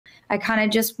I kind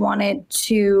of just wanted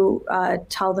to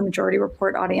tell the Majority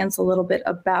Report audience a little bit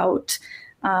about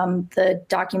the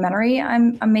documentary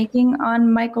I'm making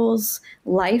on Michael's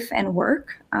life and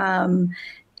work.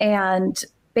 And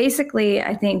basically,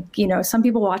 I think, some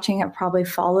people watching have probably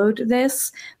followed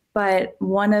this, but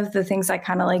one of the things I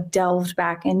kind of like delved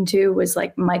back into was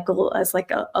like Michael as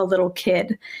like a little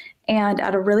kid. And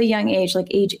at a really young age, like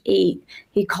age 8,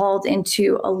 he called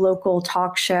into a local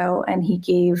talk show and he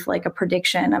gave like a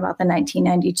prediction about the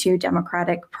 1992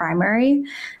 Democratic primary.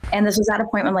 And this was at a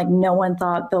point when like no one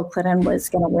thought Bill Clinton was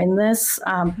going to win this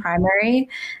primary.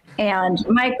 And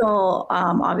Michael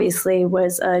obviously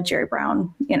was a Jerry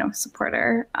Brown,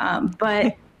 supporter.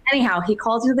 But anyhow, he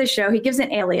called into the show. He gives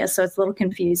an alias, so it's a little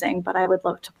confusing, but I would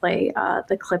love to play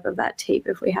the clip of that tape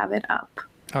if we have it up.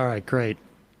 All right, great.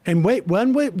 And wait,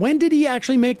 when did he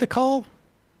actually make the call?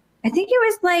 I think it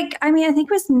was like, I think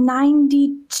it was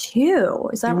 92.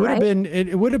 Is that right?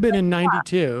 It would have been in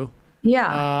 92.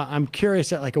 Yeah. I'm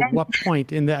curious at what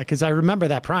point in that, because I remember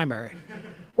that primary.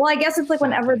 Well, I guess it's like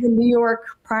whenever the New York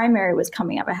primary was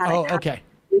coming up. Okay.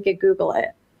 We could Google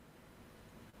it.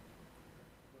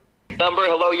 Number,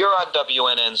 hello, you're on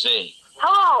WNNZ.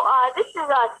 Hello, this is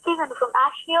Stephen from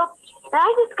Ashfield, and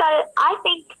I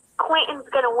think Clinton's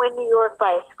going to win New York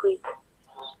by a squeak.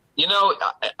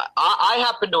 I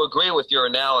happen to agree with your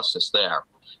analysis there.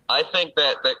 I think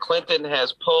that Clinton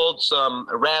has pulled some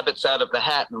rabbits out of the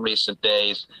hat in recent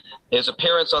days. His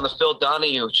appearance on the Phil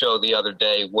Donahue show the other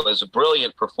day was a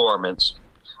brilliant performance,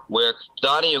 where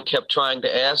Donahue kept trying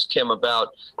to ask him about,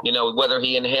 whether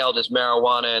he inhaled his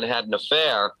marijuana and had an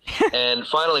affair. And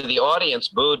finally, the audience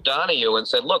booed Donahue and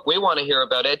said, look, we want to hear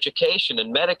about education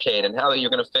and Medicaid and how you're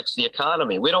going to fix the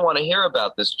economy. We don't want to hear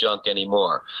about this junk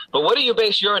anymore. But what do you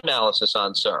base your analysis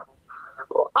on, sir?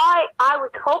 Well, I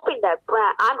was hoping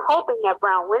I'm hoping that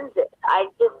Brown wins it. I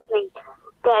just think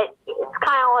that it's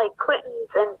kind of like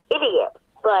Clinton's an idiot.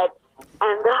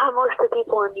 And most of the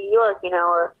people in New York,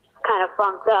 are kind of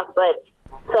funked up, but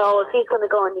so if he's going to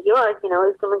go in New York, he's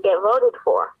going to get voted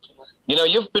for.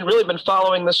 You've really been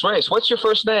following this race. What's your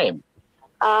first name?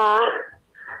 My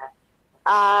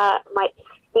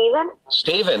Stephen.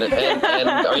 Stephen,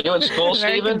 and are you in school,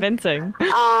 Very Stephen? Convincing.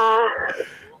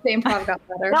 The improv got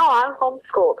better. No, I'm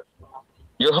homeschooled.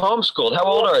 You're homeschooled. How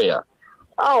old are you?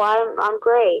 Oh, I'm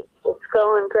great. It's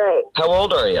going great. How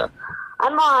old are you?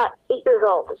 I'm 8 years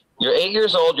old. You're 8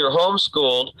 years old, you're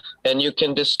homeschooled, and you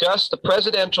can discuss the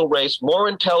presidential race more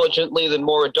intelligently than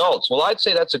more adults. Well, I'd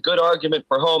say that's a good argument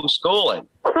for homeschooling.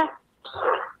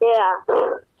 Yeah.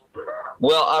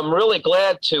 Well, I'm really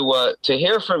glad to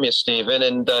hear from you, Stephen,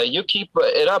 and you keep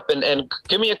it up, and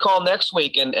give me a call next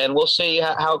week, and we'll see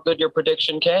how good your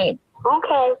prediction came.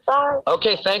 Okay, bye.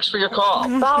 Okay, thanks for your call.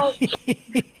 Bye.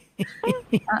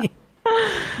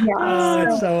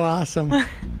 That's so awesome.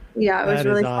 Yeah, it was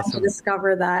really fun awesome to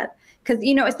discover that. Because,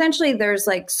 essentially there's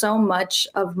like so much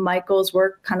of Michael's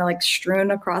work kind of like strewn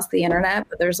across the internet,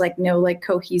 but there's like no like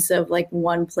cohesive like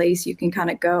one place you can kind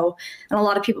of go. And a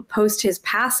lot of people post his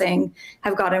passing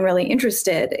have gotten really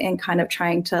interested in kind of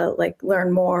trying to like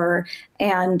learn more.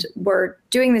 And we're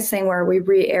doing this thing where we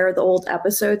re-air the old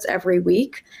episodes every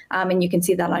week. And you can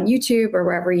see that on YouTube or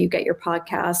wherever you get your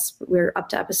podcasts. We're up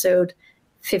to episode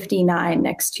 59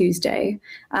 next Tuesday.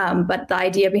 But the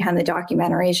idea behind the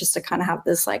documentary is just to kind of have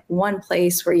this like one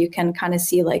place where you can kind of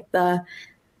see like the,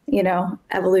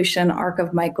 evolution arc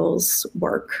of Michael's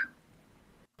work.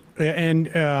 And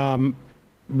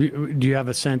do you have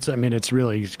a sense?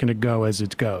 It's going to go as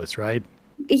it goes, right?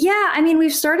 Yeah,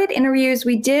 we've started interviews.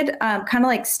 We did kind of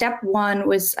like step one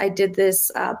was I did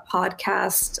this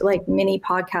podcast, like mini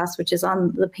podcast, which is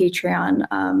on the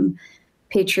Patreon,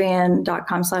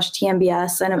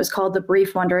 patreon.com/TMBS. And it was called The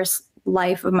Brief Wondrous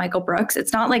Life of Michael Brooks.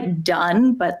 It's not like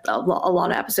done, but a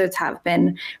lot of episodes have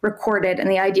been recorded. And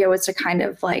the idea was to kind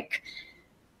of like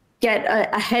get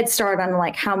a head start on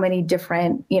like how many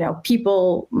different,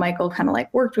 people Michael kind of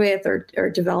like worked with or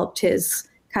developed his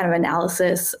kind of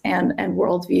analysis and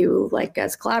worldview, like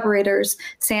as collaborators.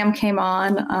 Sam came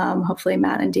on, hopefully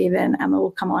Matt and David and Emma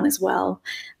will come on as well.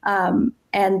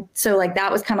 And so like that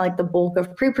was kind of like the bulk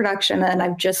of pre-production. And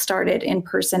I've just started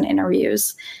in-person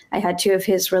interviews. I had 2 of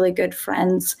his really good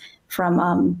friends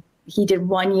from, he did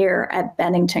 1 year at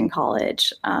Bennington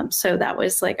College. So that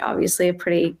was like obviously a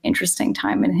pretty interesting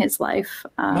time in his life.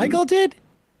 Michael did?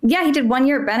 Yeah, he did 1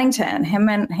 year at Bennington. Him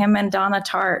and Donna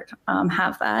Tartt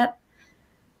have that.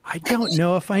 I don't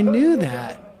know if I knew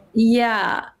that.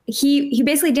 Yeah, he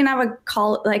basically didn't have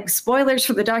like spoilers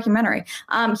for the documentary.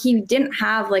 He didn't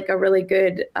have like a really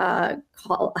good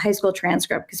high school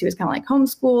transcript because he was kind of like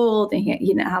homeschooled, and he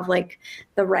didn't have like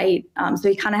the right. So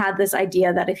he kind of had this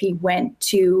idea that if he went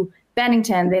to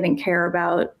Bennington, they didn't care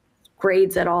about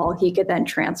grades at all. He could then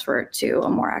transfer to a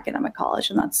more academic college,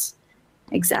 and that's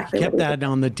exactly kept what he that did.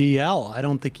 on the DL. I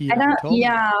don't think he ever told me.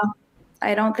 Yeah,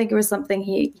 I don't think it was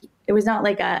something it was not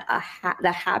like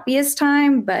the happiest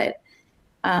time, but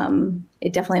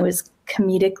it definitely was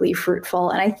comedically fruitful.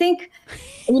 And I think,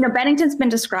 Bennington's been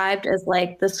described as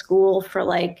like the school for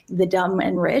like the dumb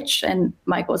and rich, and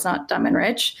Michael's not dumb and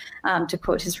rich, to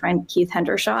quote his friend Keith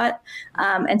Hendershot.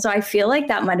 And so I feel like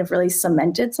that might have really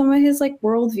cemented some of his like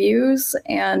worldviews.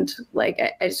 And like,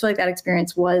 I just feel like that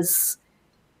experience was,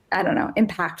 I don't know,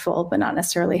 impactful, but not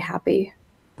necessarily happy.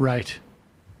 Right.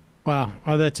 Wow.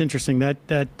 Oh, that's interesting.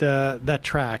 That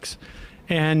tracks.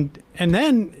 And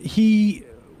then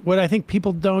what I think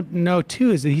people don't know too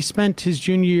is that he spent his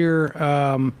junior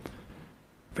year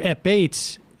at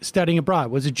Bates studying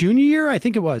abroad. Was it junior year? I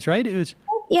think it was, right? It was.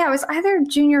 Yeah, it was either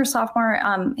junior or sophomore.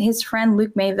 His friend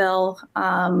Luke Mayville,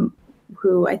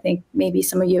 who I think maybe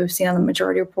some of you have seen on the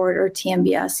Majority Report or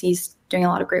TMBS, he's doing a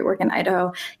lot of great work in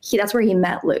Idaho. That's where he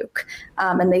met Luke,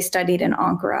 and they studied in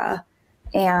Ankara.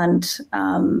 And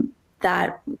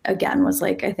that, again, was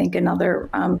like, I think, another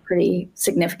pretty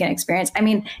significant experience. I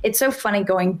mean, it's so funny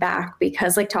going back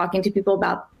because like talking to people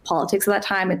about politics at that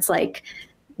time, it's like,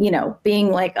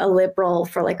 being like a liberal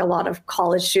for like a lot of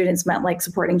college students meant like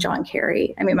supporting John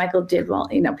Kerry. I mean, Michael did, well,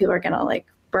 people are going to like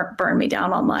burn me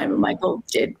down online, but Michael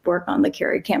did work on the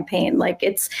Kerry campaign. Like,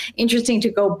 it's interesting to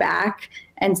go back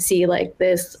and see like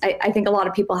this. I think a lot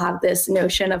of people have this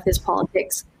notion of his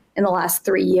politics in the last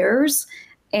 3 years,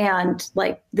 and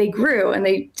like they grew and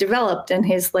they developed, and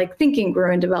his like thinking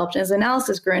grew and developed, and his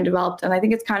analysis grew and developed. And I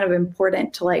think it's kind of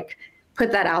important to like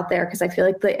put that out there, because I feel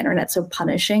like the internet's so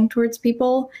punishing towards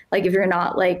people. Like if you're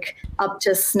not like up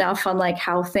to snuff on like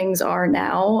how things are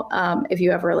now, if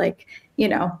you ever like,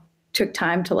 took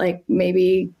time to like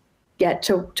maybe get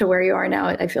to where you are now,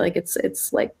 I feel like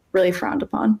it's like really frowned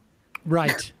upon.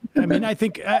 Right. I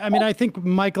think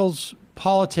Michael's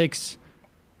politics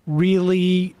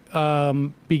really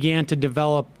began to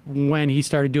develop when he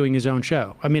started doing his own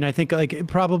show. I mean, I think like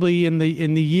probably in the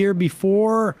year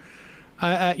before,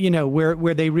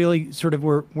 where they really sort of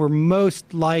were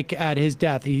most like at his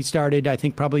death. He started, I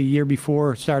think, probably a year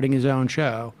before starting his own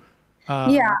show.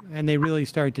 And they really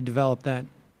started to develop that.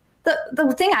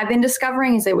 The thing I've been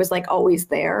discovering is it was like always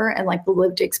there, and like the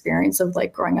lived experience of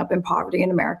like growing up in poverty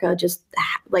in America just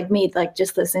like made like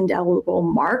just this indelible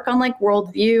mark on like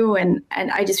worldview. And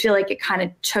I just feel like it kind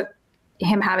of took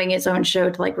him having his own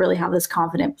show to like really have this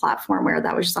confident platform where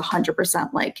that was just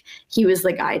 100% like he was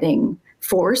the guiding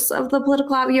force of the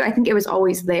political view. I think it was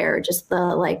always there, just the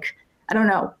like, I don't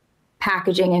know,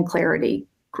 packaging and clarity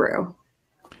grew.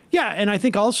 Yeah, and I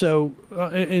think also,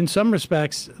 in some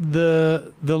respects,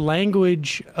 the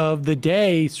language of the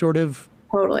day sort of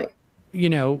totally,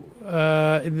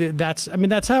 that's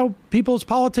how people's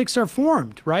politics are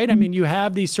formed, right? Mm-hmm. I mean, you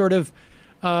have these sort of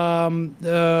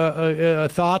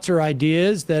thoughts or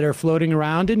ideas that are floating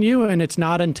around in you, and it's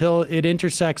not until it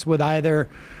intersects with either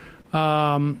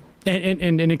and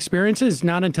experiences,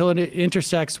 not until it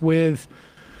intersects with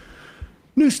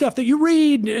new stuff that you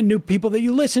read, new people that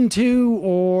you listen to,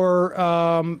 or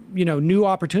new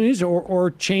opportunities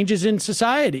or changes in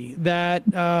society that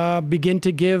begin to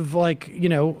give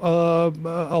allow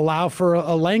for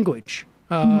a language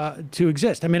to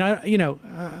exist. I mean,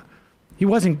 he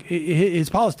wasn't, his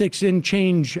politics didn't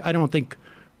change, I don't think,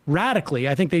 radically.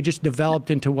 I think they just developed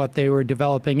into what they were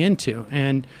developing into.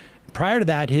 And prior to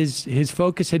that, his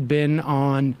focus had been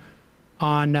on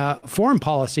foreign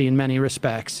policy in many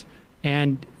respects.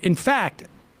 And in fact,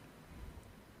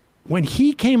 when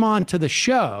he came on to the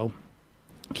show,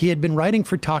 he had been writing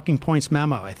for Talking Points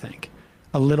Memo, I think,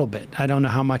 a little bit. I don't know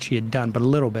how much he had done, but a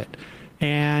little bit.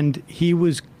 And he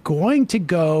was going to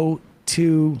go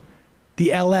to the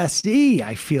LSE,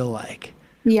 I feel like.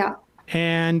 Yeah.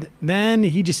 And then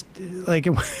he just, like,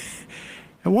 at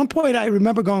one point I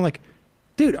remember going like,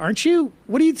 dude, aren't you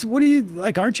going to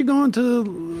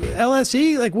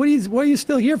LSE? Like, what are you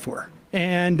still here for?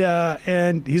 And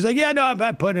he's like, yeah, no,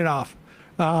 I'm putting it off.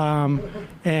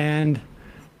 And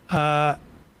I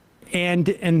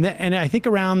think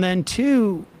around then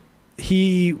too,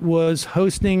 he was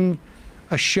hosting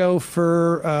a show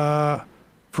for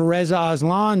Reza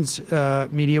Aslan's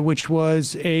media, which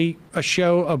was a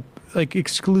show of like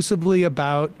exclusively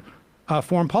about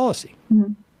foreign policy.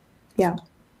 Mm-hmm. Yeah.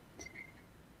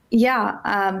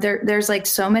 Yeah, there's like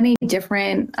so many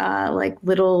different like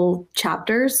little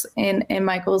chapters in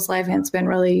Michael's life, and it's been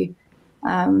really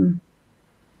I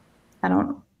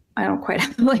don't quite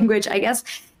have the language. I guess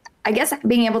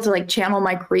being able to like channel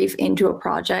my grief into a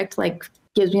project like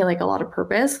gives me like a lot of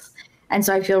purpose, and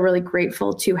so I feel really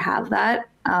grateful to have that.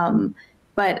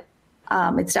 But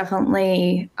it's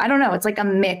definitely, I don't know, it's like a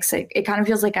mix. It kind of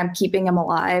feels like I'm keeping him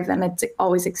alive, and it's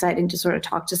always exciting to sort of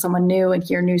talk to someone new and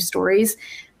hear new stories.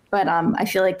 But I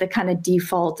feel like the kind of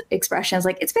default expression is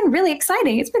like, it's been really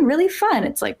exciting, it's been really fun.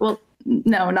 It's like, well,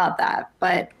 no, not that.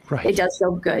 But right. It does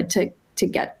feel good to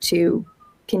get to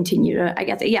continue to, I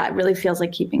guess, yeah, it really feels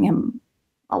like keeping him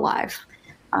alive.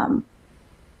 So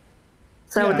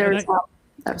yeah, there's,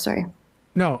 oh, sorry.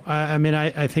 No, I mean,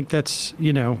 I think that's,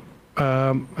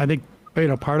 I think,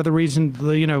 part of the reason,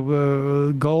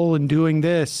 goal in doing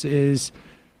this is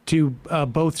to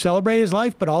both celebrate his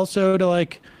life, but also to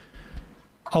like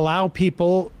allow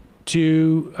people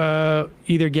to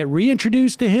either get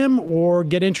reintroduced to him or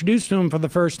get introduced to him for the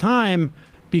first time,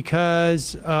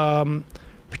 because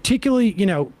particularly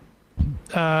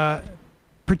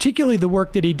the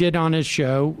work that he did on his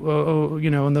show,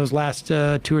 in those last 2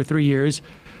 or 3 years,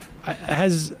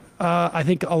 has I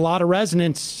think a lot of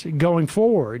resonance going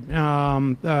forward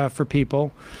for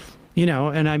people,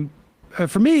 and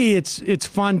for me, it's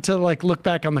fun to like look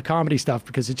back on the comedy stuff,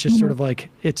 because it's just sort of like,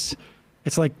 it's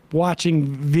like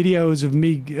watching videos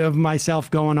of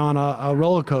myself going on a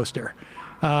roller coaster,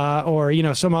 or,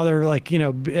 some other like,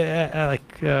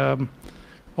 a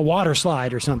water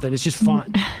slide or something. It's just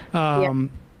fun.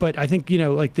 But I think,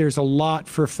 like there's a lot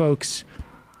for folks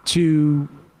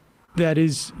that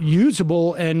is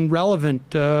usable and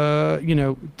relevant,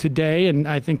 today, and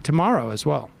I think tomorrow as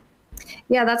well.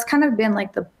 Yeah, that's kind of been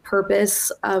like the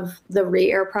purpose of the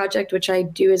Re-Air project, which I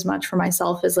do as much for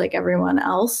myself as like everyone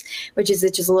else, which is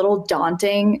it's just a little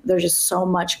daunting. There's just so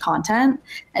much content.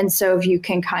 And so if you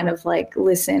can kind of like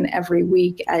listen every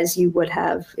week as you would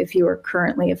have if you were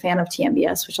currently a fan of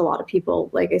TMBS, which a lot of people,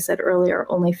 like I said earlier,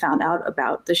 only found out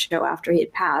about the show after he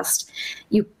had passed,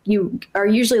 you are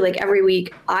usually like every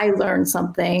week I learn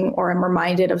something or am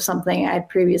reminded of something I had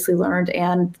previously learned.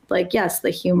 And like, yes,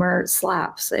 the humor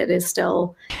slaps. It is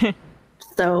still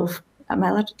so. Am I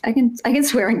allowed to, I can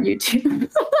swear on YouTube.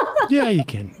 Yeah, you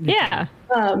can. Yeah.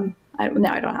 No,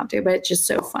 I don't have to, but it's just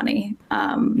so funny.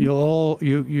 Saul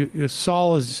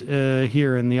is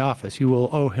here in the office. You will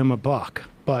owe him $1,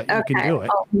 but you can do it.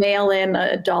 I'll mail in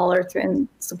 $1 and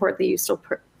support the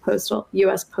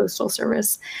U.S. Postal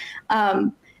Service.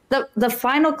 The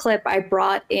final clip I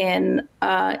brought in,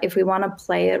 if we want to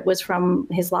play it, was from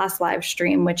his last live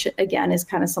stream, which again is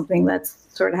kind of something that's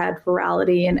sort of had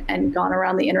virality and gone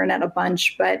around the internet a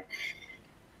bunch. But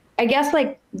I guess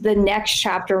like the next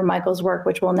chapter of Michael's work,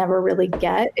 which we'll never really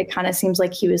get, it kind of seems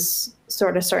like he was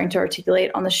sort of starting to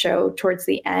articulate on the show towards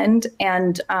the end.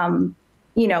 And,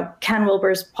 Ken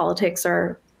Wilber's politics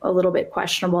are a little bit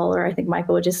questionable, or I think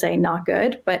Michael would just say not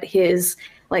good, but his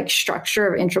like structure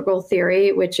of integral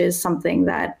theory, which is something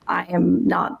that I am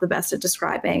not the best at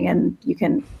describing, and you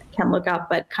can look up,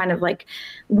 but kind of like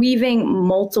weaving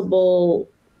multiple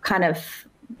kind of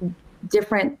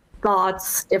different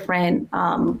thoughts, different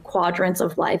quadrants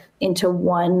of life into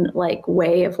one like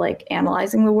way of like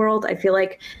analyzing the world, I feel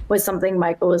like was something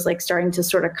Michael was like starting to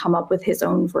sort of come up with his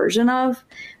own version of.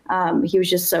 He was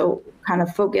just so kind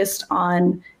of focused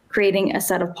on creating a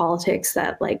set of politics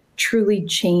that like truly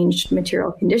changed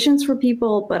material conditions for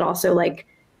people, but also like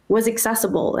was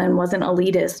accessible and wasn't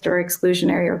elitist or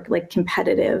exclusionary or like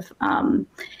competitive. And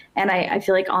I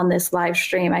feel like on this live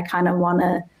stream, I kind of want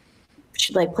to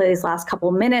like play these last couple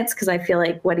of minutes, because I feel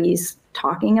like what he's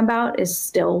talking about is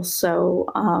still so,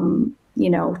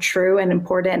 true and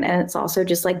important. And it's also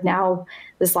just like now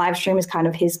this live stream is kind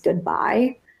of his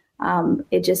goodbye.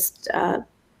 It just, I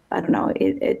don't know,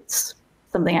 it's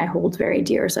something I hold very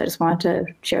dear. So I just wanted to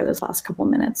share those last couple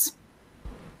minutes.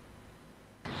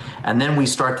 And then we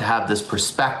start to have this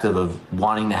perspective of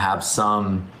wanting to have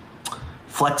some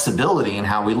flexibility in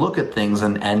how we look at things,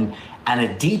 and a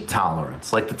deep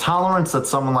tolerance, like the tolerance that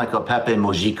someone like a Pepe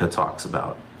Mojica talks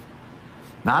about.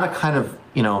 Not a kind of,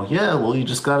 you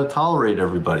just got to tolerate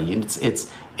everybody.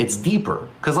 It's deeper,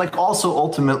 because like also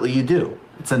ultimately you do.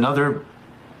 It's another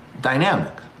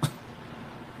dynamic.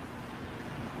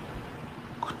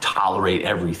 Tolerate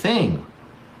everything.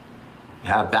 You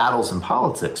have battles in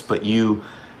politics, but you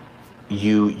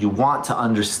want to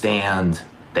understand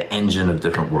the engine of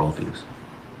different worldviews.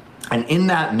 And in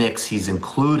that mix, he's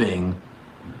including,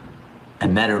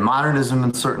 and meta-modernism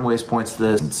in certain ways points to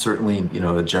this, and certainly,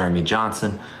 Jeremy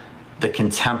Johnson, the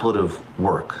contemplative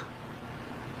work.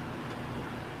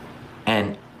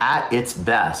 and at its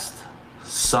best,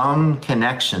 some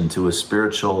connection to a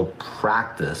spiritual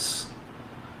practice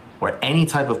or any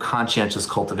type of conscientious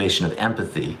cultivation of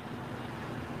empathy.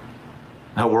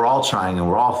 Now, we're all trying and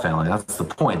we're all failing. That's the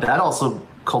point. That also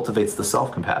cultivates the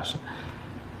self-compassion,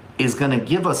 is going to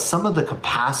give us some of the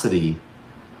capacity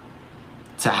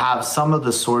to have some of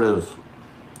the sort of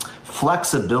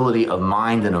flexibility of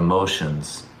mind and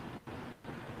emotions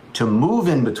to move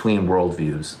in between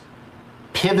worldviews,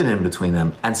 pivot in between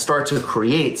them, and start to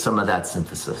create some of that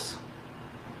synthesis,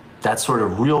 that sort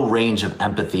of real range of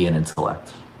empathy and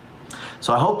intellect.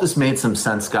 So I hope this made some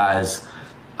sense, guys.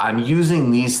 I'm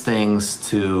using these things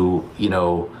to,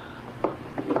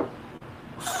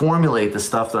 formulate the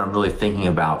stuff that I'm really thinking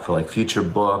about for like future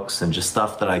books and just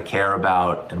stuff that I care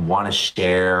about and want to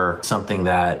share, something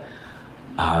that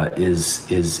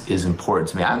is important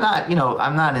to me. I'm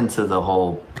not into the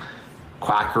whole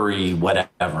quackery,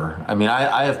 whatever. I mean,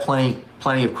 I have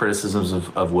plenty of criticisms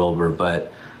of Wilbur,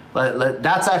 but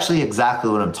that's actually exactly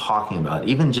what I'm talking about.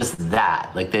 Even just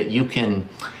that, like that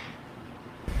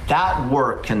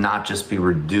work cannot just be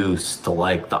reduced to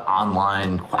like the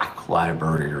online quack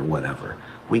library or whatever.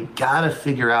 We gotta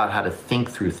figure out how to think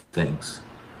through things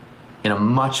in a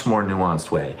much more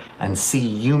nuanced way and see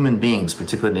human beings,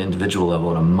 particularly at an individual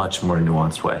level, in a much more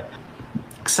nuanced way.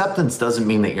 Acceptance doesn't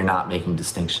mean that you're not making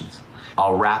distinctions.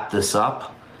 I'll wrap this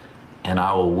up, and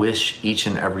I will wish each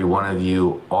and every one of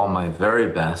you all my very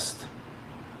best.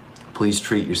 Please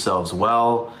treat yourselves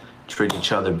well, treat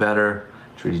each other better,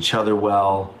 treat each other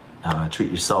well,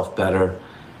 treat yourself better,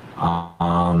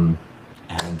 and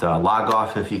log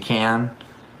off if you can.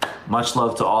 Much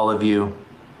love to all of you.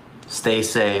 Stay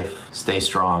safe, stay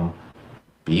strong,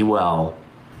 be well.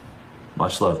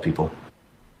 Much love, people.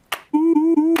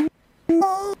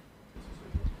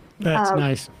 That's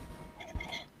nice.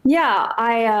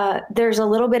 Yeah, there's a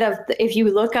little bit of, if you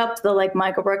look up the like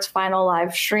Michael Brooks final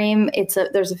live stream,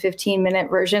 there's a 15-minute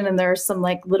version and there's some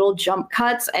like little jump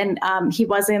cuts, and he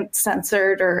wasn't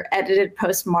censored or edited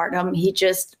post-mortem. He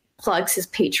just plugs his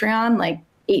Patreon like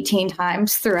 18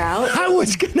 times throughout. I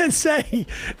was gonna say,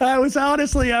 I was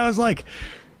like,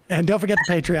 and don't forget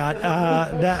the Patreon.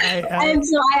 And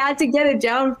so I had to get it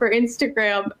down for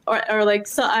Instagram or like,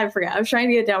 so I forgot. I was trying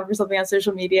to get it down for something on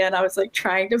social media, and I was like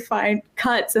trying to find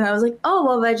cuts, and I was like, oh,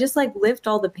 well, I just like lift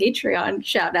all the Patreon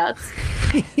shout outs.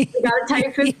 You gotta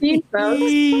type 15 folks.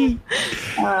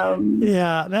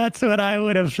 Yeah, that's what I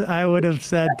would have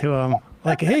said to him.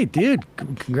 Like, hey, dude,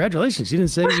 congratulations. You didn't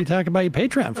say you talked about your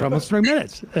Patreon for almost 3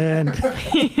 minutes. And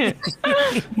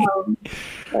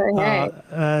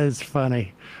it's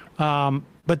funny.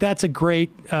 But that's a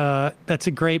great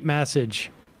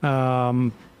message.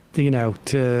 And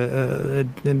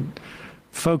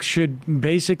folks should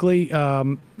basically,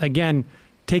 again,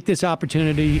 take this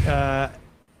opportunity,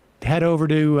 head over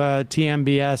to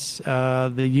TMBS,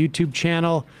 the YouTube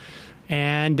channel,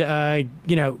 and,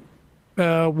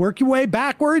 work your way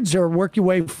backwards or work your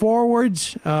way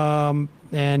forwards, and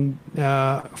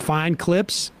find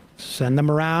clips, send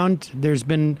them around. There's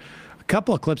been a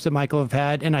couple of clips that Michael have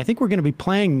had, and I think we're going to be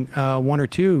playing one or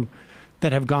two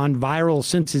that have gone viral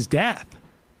since his death.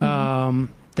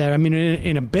 That, I mean,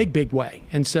 in a big way.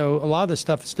 And so a lot of this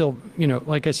stuff is still,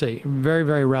 like I say, very,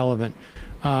 very relevant.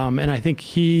 And I think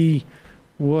he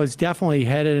was definitely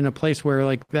headed in a place where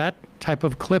like that type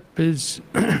of clip is,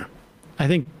 I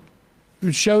think,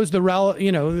 shows the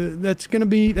that's going to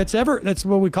be, that's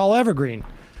what we call evergreen,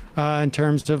 in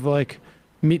terms of like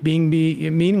being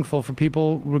meaningful for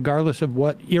people regardless of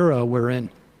what era we're in.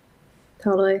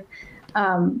 Totally.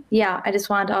 I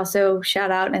just wanted to also shout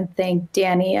out and thank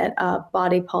Danny at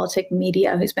Body Politic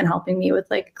Media, who's been helping me with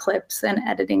like clips and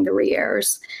editing the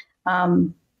re-airs.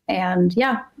 Thank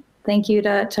you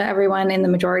to everyone in the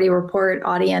Majority Report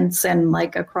audience and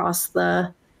like across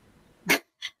the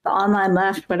online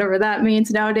left, whatever that means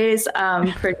nowadays,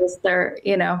 for just their,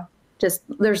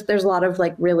 there's a lot of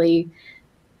like really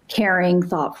caring,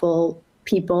 thoughtful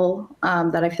people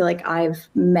that I feel like I've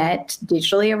met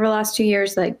digitally over the last 2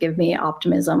 years that give me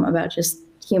optimism about just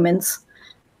humans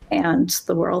and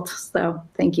the world. So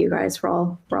thank you guys for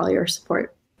all your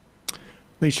support.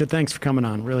 Lisha, thanks for coming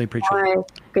on. Really appreciate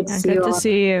it. Good to see you. Good to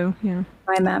see you. Yeah.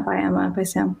 Bye, Matt. Bye, Emma. Bye,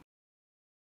 Sam.